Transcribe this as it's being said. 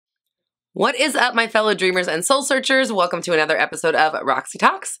What is up, my fellow dreamers and soul searchers? Welcome to another episode of Roxy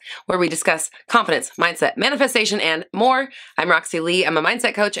Talks, where we discuss confidence, mindset, manifestation, and more. I'm Roxy Lee. I'm a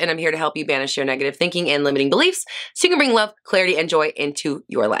mindset coach, and I'm here to help you banish your negative thinking and limiting beliefs so you can bring love, clarity, and joy into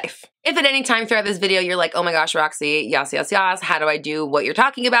your life. If at any time throughout this video you're like, oh my gosh, Roxy, yas, yas, yas, how do I do what you're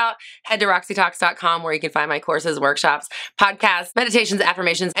talking about? Head to roxytalks.com where you can find my courses, workshops, podcasts, meditations,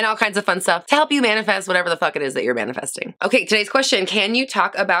 affirmations, and all kinds of fun stuff to help you manifest whatever the fuck it is that you're manifesting. Okay, today's question, can you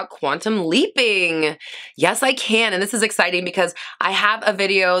talk about quantum leaping? Yes, I can, and this is exciting because I have a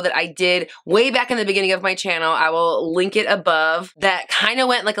video that I did way back in the beginning of my channel. I will link it above that kind of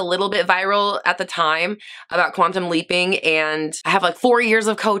went like a little bit viral at the time about quantum leaping, and I have like 4 years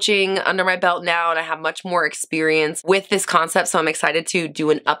of coaching under my belt now, and I have much more experience with this concept, so I'm excited to do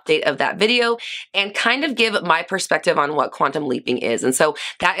an update of that video and kind of give my perspective on what quantum leaping is. And so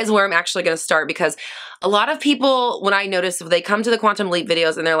that is where I'm actually going to start, because a lot of people, when I notice, they come to the quantum leap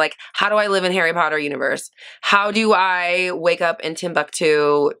videos and they're like, how do I live in Harry Potter universe? How do I wake up in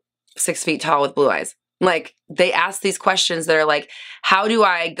Timbuktu 6 feet tall with blue eyes? Like, they ask these questions that are like, how do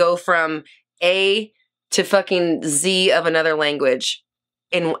I go from A to fucking Z of another language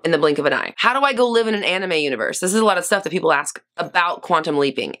in the blink of an eye? How do I go live in an anime universe? This is a lot of stuff that people ask about quantum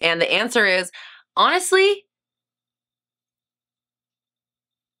leaping. And the answer is, honestly,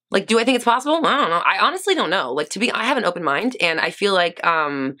 like, do I think it's possible? I don't know. I honestly don't know. Like, I have an open mind, and I feel like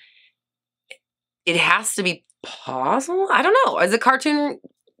it has to be possible. I don't know. Is a cartoon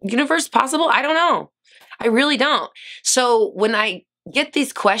universe possible? I don't know. I really don't. So when I get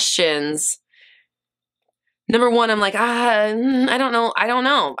these questions, number one, I'm like, I don't know. I don't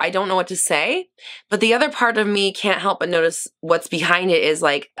know. I don't know what to say. But the other part of me can't help but notice what's behind it is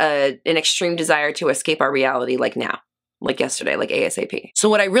like an extreme desire to escape our reality, like now, like yesterday, like ASAP. So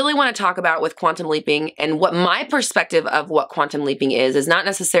what I really want to talk about with quantum leaping and what my perspective of what quantum leaping is not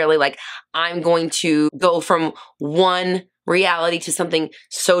necessarily like I'm going to go from one reality to something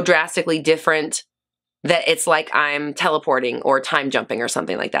so drastically different that it's like I'm teleporting or time jumping or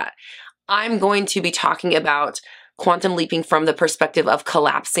something like that. I'm going to be talking about quantum leaping from the perspective of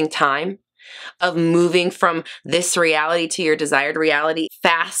collapsing time, of moving from this reality to your desired reality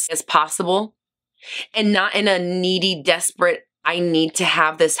fast as possible, and not in a needy, desperate, I need to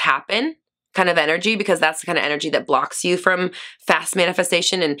have this happen kind of energy, because that's the kind of energy that blocks you from fast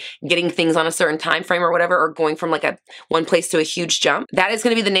manifestation and getting things on a certain time frame or whatever, or going from like one place to a huge jump. That is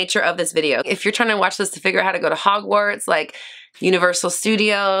going to be the nature of this video. If you're trying to watch this to figure out how to go to Hogwarts, like Universal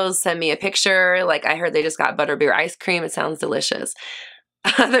Studios, send me a picture. Like, I heard they just got butterbeer ice cream. It sounds delicious.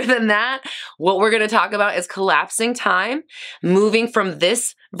 Other than that, what we're going to talk about is collapsing time, moving from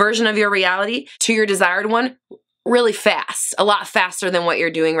this version of your reality to your desired one really fast, a lot faster than what you're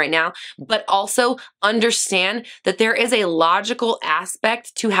doing right now, but also understand that there is a logical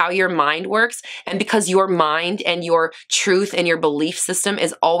aspect to how your mind works. And because your mind and your truth and your belief system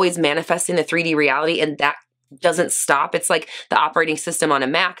is always manifesting the 3D reality, and that doesn't stop. It's like the operating system on a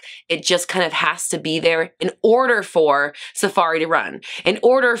Mac. It just kind of has to be there in order for Safari to run. In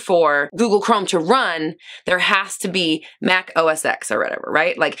order for Google Chrome to run, there has to be Mac OS X or whatever,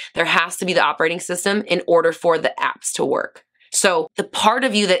 right? Like, there has to be the operating system in order for the apps to work. So the part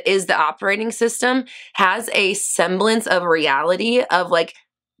of you that is the operating system has a semblance of reality, of like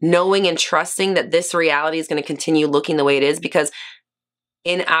knowing and trusting that this reality is going to continue looking the way it is, because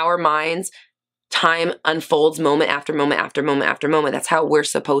in our minds, time unfolds moment after moment after moment after moment. That's how we're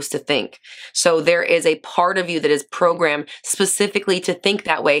supposed to think. So there is a part of you that is programmed specifically to think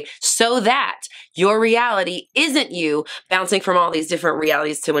that way, so that your reality isn't you bouncing from all these different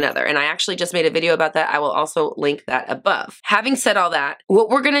realities to another. And I actually just made a video about that. I will also link that above. Having said all that, what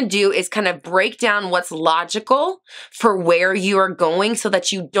we're going to do is kind of break down what's logical for where you are going, so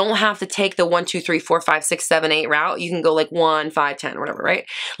that you don't have to take the 1, 2, 3, 4, 5, 6, 7, 8 route. You can go like 1, 5, 10, whatever, right?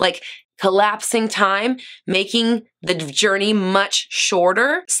 Like, collapsing time, making the journey much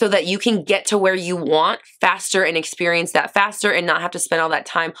shorter so that you can get to where you want faster and experience that faster, and not have to spend all that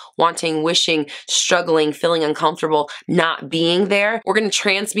time wanting, wishing, struggling, feeling uncomfortable, not being there. We're going to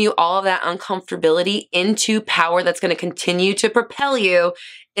transmute all of that uncomfortability into power that's going to continue to propel you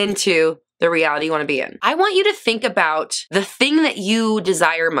into the reality you want to be in. I want you to think about the thing that you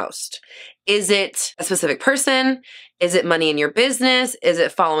desire most. Is it a specific person? Is it money in your business? Is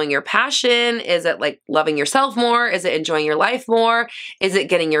it following your passion? Is it like loving yourself more? Is it enjoying your life more? Is it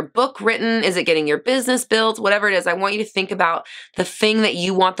getting your book written? Is it getting your business built? Whatever it is, I want you to think about the thing that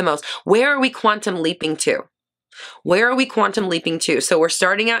you want the most. Where are we quantum leaping to? Where are we quantum leaping to? So we're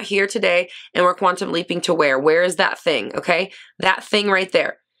starting out here today, and we're quantum leaping to where? Where is that thing? Okay, that thing right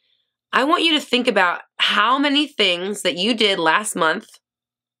there. I want you to think about how many things that you did last month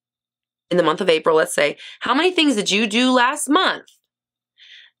in the month of April, let's say, how many things did you do last month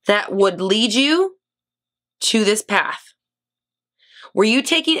that would lead you to this path? Were you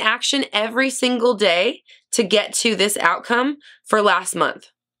taking action every single day to get to this outcome for last month?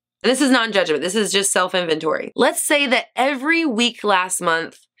 And this is non-judgment. This is just self-inventory. Let's say that every week last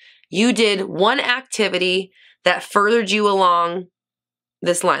month, you did one activity that furthered you along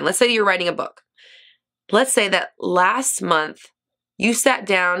this line. Let's say you're writing a book. Let's say that last month, you sat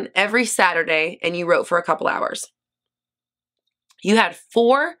down every Saturday and you wrote for a couple hours. You had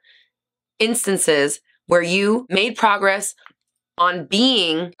 4 instances where you made progress on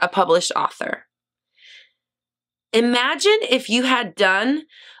being a published author. Imagine if you had done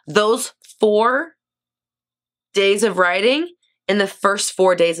those 4 days of writing in the first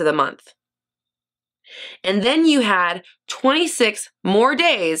 4 days of the month. And then you had 26 more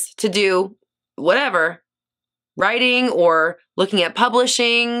days to do whatever, writing or looking at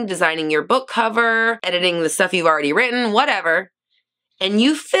publishing, designing your book cover, editing the stuff you've already written, whatever. And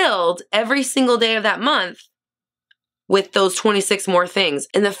you filled every single day of that month with those 26 more things.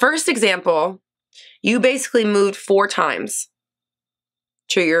 In the first example, you basically moved 4 times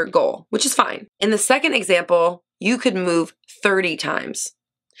to your goal, which is fine. In the second example, you could move 30 times.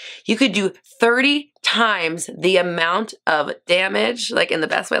 You could do 30 times the amount of damage, like in the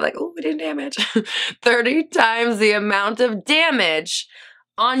best way, like, oh, we did damage. 30 times the amount of damage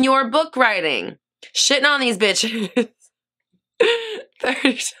on your book writing. Shitting on these bitches.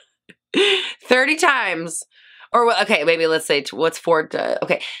 30 times. Or, okay, maybe let's say, what's 4,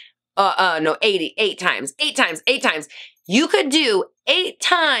 okay. No, 80, 8 times, 8 times, 8 times. You could do 8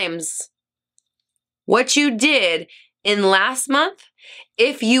 times what you did in last month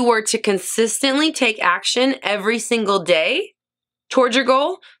if you were to consistently take action every single day towards your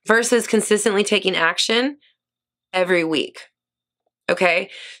goal versus consistently taking action every week. Okay?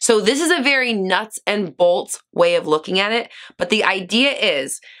 So this is a very nuts and bolts way of looking at it, but the idea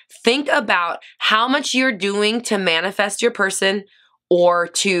is think about how much you're doing to manifest your person or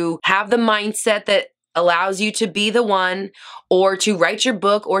to have the mindset that allows you to be the one, or to write your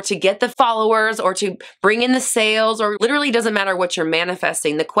book, or to get the followers, or to bring in the sales, or literally doesn't matter what you're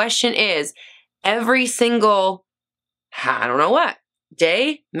manifesting. The question is, every single, I don't know what,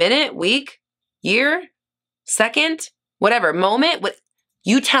 day, minute, week, year, second, whatever, moment,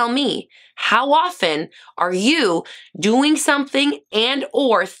 you tell me, how often are you doing something and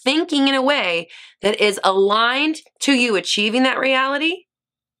or thinking in a way that is aligned to you achieving that reality?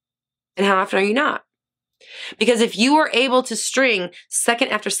 And how often are you not? Because if you are able to string second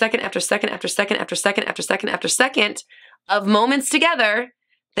after second after second after second after second after second after second of moments together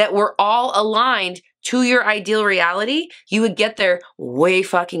that were all aligned to your ideal reality, you would get there way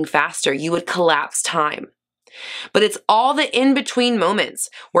fucking faster. You would collapse time. But it's all the in-between moments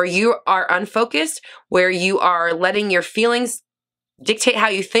where you are unfocused, where you are letting your feelings dictate how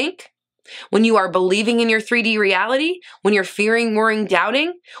you think, when you are believing in your 3D reality, when you're fearing, worrying,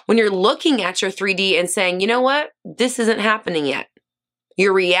 doubting, when you're looking at your 3D and saying, you know what, this isn't happening yet.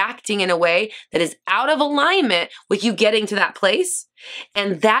 You're reacting in a way that is out of alignment with you getting to that place.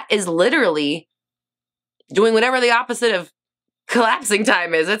 And that is literally doing whatever the opposite of collapsing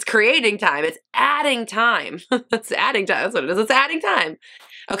time is. It's creating time. It's adding time. It's adding time. That's what it is. It's adding time.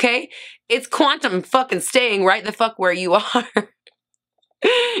 Okay? It's quantum fucking staying right the fuck where you are.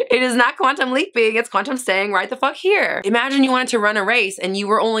 It is not quantum leaping, it's quantum staying right the fuck here. Imagine you wanted to run a race and you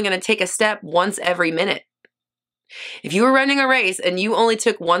were only going to take a step once every minute. If you were running a race and you only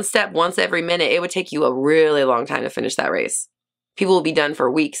took one step once every minute, it would take you a really long time to finish that race. People will be done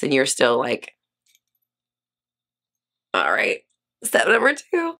for weeks and you're still like, all right. Step number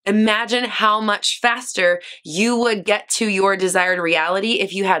 2. Imagine how much faster you would get to your desired reality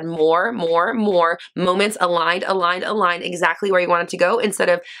if you had more moments aligned exactly where you wanted to go instead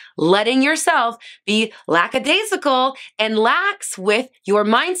of letting yourself be lackadaisical and lax with your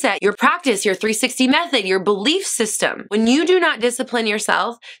mindset, your practice, your 360 method, your belief system. When you do not discipline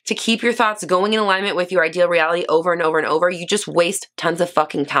yourself to keep your thoughts going in alignment with your ideal reality over and over and over, you just waste tons of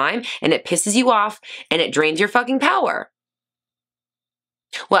fucking time and it pisses you off and it drains your fucking power.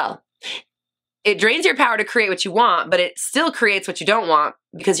 Well, it drains your power to create what you want, but it still creates what you don't want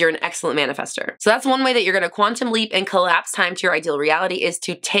because you're an excellent manifester. So that's one way that you're going to quantum leap and collapse time to your ideal reality is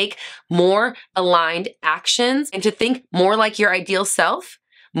to take more aligned actions and to think more like your ideal self,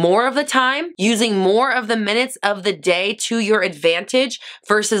 more of the time, using more of the minutes of the day to your advantage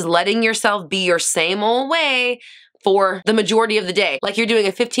versus letting yourself be your same old way for the majority of the day. Like you're doing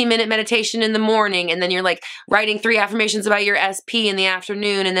a 15-minute meditation in the morning and then you're like writing 3 affirmations about your SP in the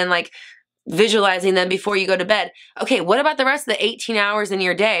afternoon and then like visualizing them before you go to bed. Okay, what about the rest of the 18 hours in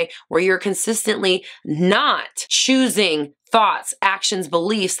your day where you're consistently not choosing thoughts, actions,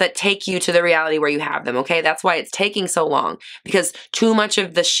 beliefs that take you to the reality where you have them, okay? That's why it's taking so long, because too much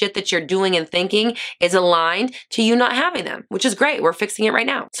of the shit that you're doing and thinking is aligned to you not having them, which is great. We're fixing it right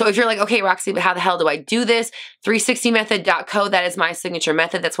now. So if you're like, okay, Roxy, but how the hell do I do this? 360method.co, that is my signature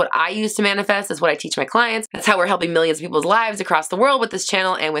method. That's what I use to manifest. That's what I teach my clients. That's how we're helping millions of people's lives across the world with this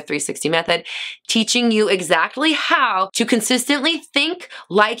channel and with 360 Method, teaching you exactly how to consistently think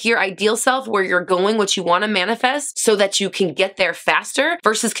like your ideal self, where you're going, what you want to manifest, so that you can get there faster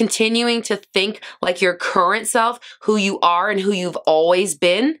versus continuing to think like your current self, who you are and who you've always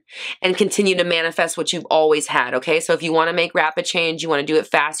been, and continue to manifest what you've always had, okay? So if you want to make rapid change, you want to do it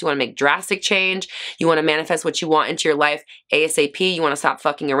fast, you want to make drastic change, you want to manifest what you want into your life ASAP, you want to stop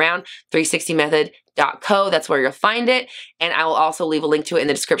fucking around, 360method.co, that's where you'll find it, and I will also leave a link to it in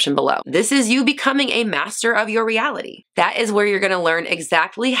the description below. This is you becoming a master of your reality. That is where you're going to learn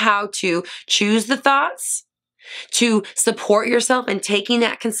exactly how to choose the thoughts, to support yourself in taking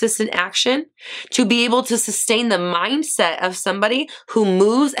that consistent action, to be able to sustain the mindset of somebody who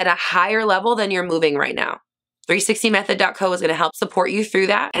moves at a higher level than you're moving right now. 360method.co is going to help support you through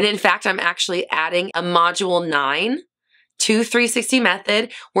that. And in fact, I'm actually adding a module 9 to 360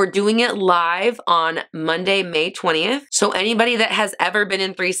 Method. We're doing it live on Monday, May 20th. So anybody that has ever been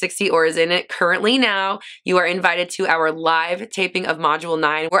in 360 or is in it currently now, you are invited to our live taping of Module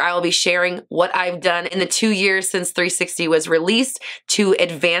 9, where I will be sharing what I've done in the 2 years since 360 was released to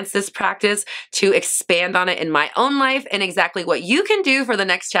advance this practice, to expand on it in my own life, and exactly what you can do for the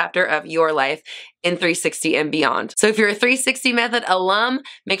next chapter of your life in 360 and beyond. So if you're a 360 Method alum,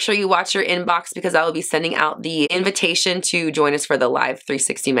 make sure you watch your inbox, because I will be sending out the invitation to join us for the live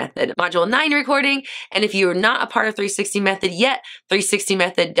 360 Method Module 9 recording. And if you're not a part of 360 Method yet,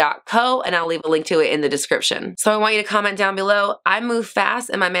 360method.co, and I'll leave a link to it in the description. So I want you to comment down below, I move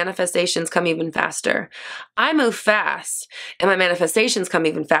fast and my manifestations come even faster. I move fast and my manifestations come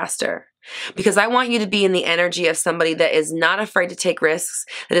even faster. Because I want you to be in the energy of somebody that is not afraid to take risks,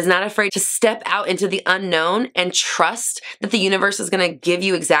 that is not afraid to step out into the unknown and trust that the universe is going to give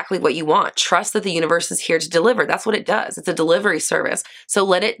you exactly what you want. Trust that the universe is here to deliver. That's what it does. It's a delivery service. So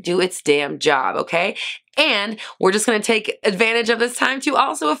let it do its damn job, okay? And we're just going to take advantage of this time to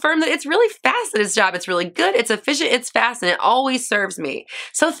also affirm that it's really fast at its job. It's really good, it's efficient, it's fast, and it always serves me.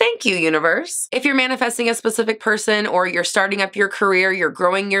 So thank you, universe. If you're manifesting a specific person, or you're starting up your career, you're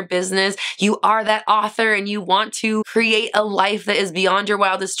growing your business, you are that author and you want to create a life that is beyond your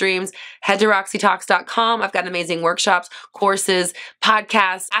wildest dreams, head to roxytalks.com. I've got amazing workshops, courses,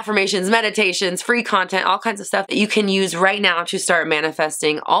 podcasts, affirmations, meditations, free content, all kinds of stuff that you can use right now to start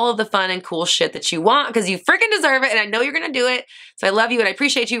manifesting all of the fun and cool shit that you want, because you freaking deserve it, and I know you're gonna do it. So I love you and I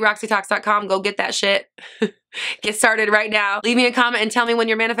appreciate you. roxytalks.com. Go get that shit. Get started right now. Leave me a comment and tell me when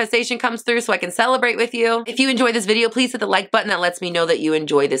your manifestation comes through so I can celebrate with you. If you enjoyed this video, please hit the like button. That lets me know that you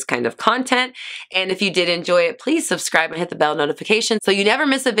enjoy this kind of content. And if you did enjoy it, please subscribe and hit the bell notification so you never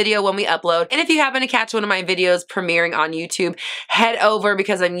miss a video when we upload. And if you happen to catch one of my videos premiering on YouTube, head over,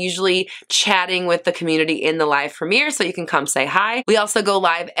 because I'm usually chatting with the community in the live premiere, so you can come say hi. We also go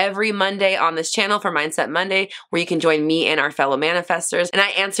live every Monday on this channel for Mindset Monday, where you can join me and our fellow manifestors, and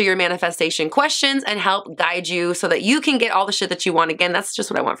I answer your manifestation questions and help guide you so that you can get all the shit that you want. Again, that's just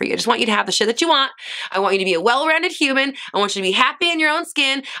what I want for you. I just want you to have the shit that you want. I want you to be a well-rounded human. I want you to be happy in your own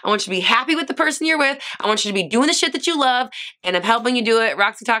skin. I want you to be happy with the person you're with. I want you to be doing the shit that you love, and I'm helping you do it.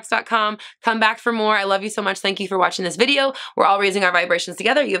 roxytalks.com. Come back for more. I love you so much. Thank you for watching this video. We're all raising our vibrations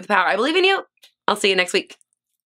together. You have the power. I believe in you. I'll see you next week.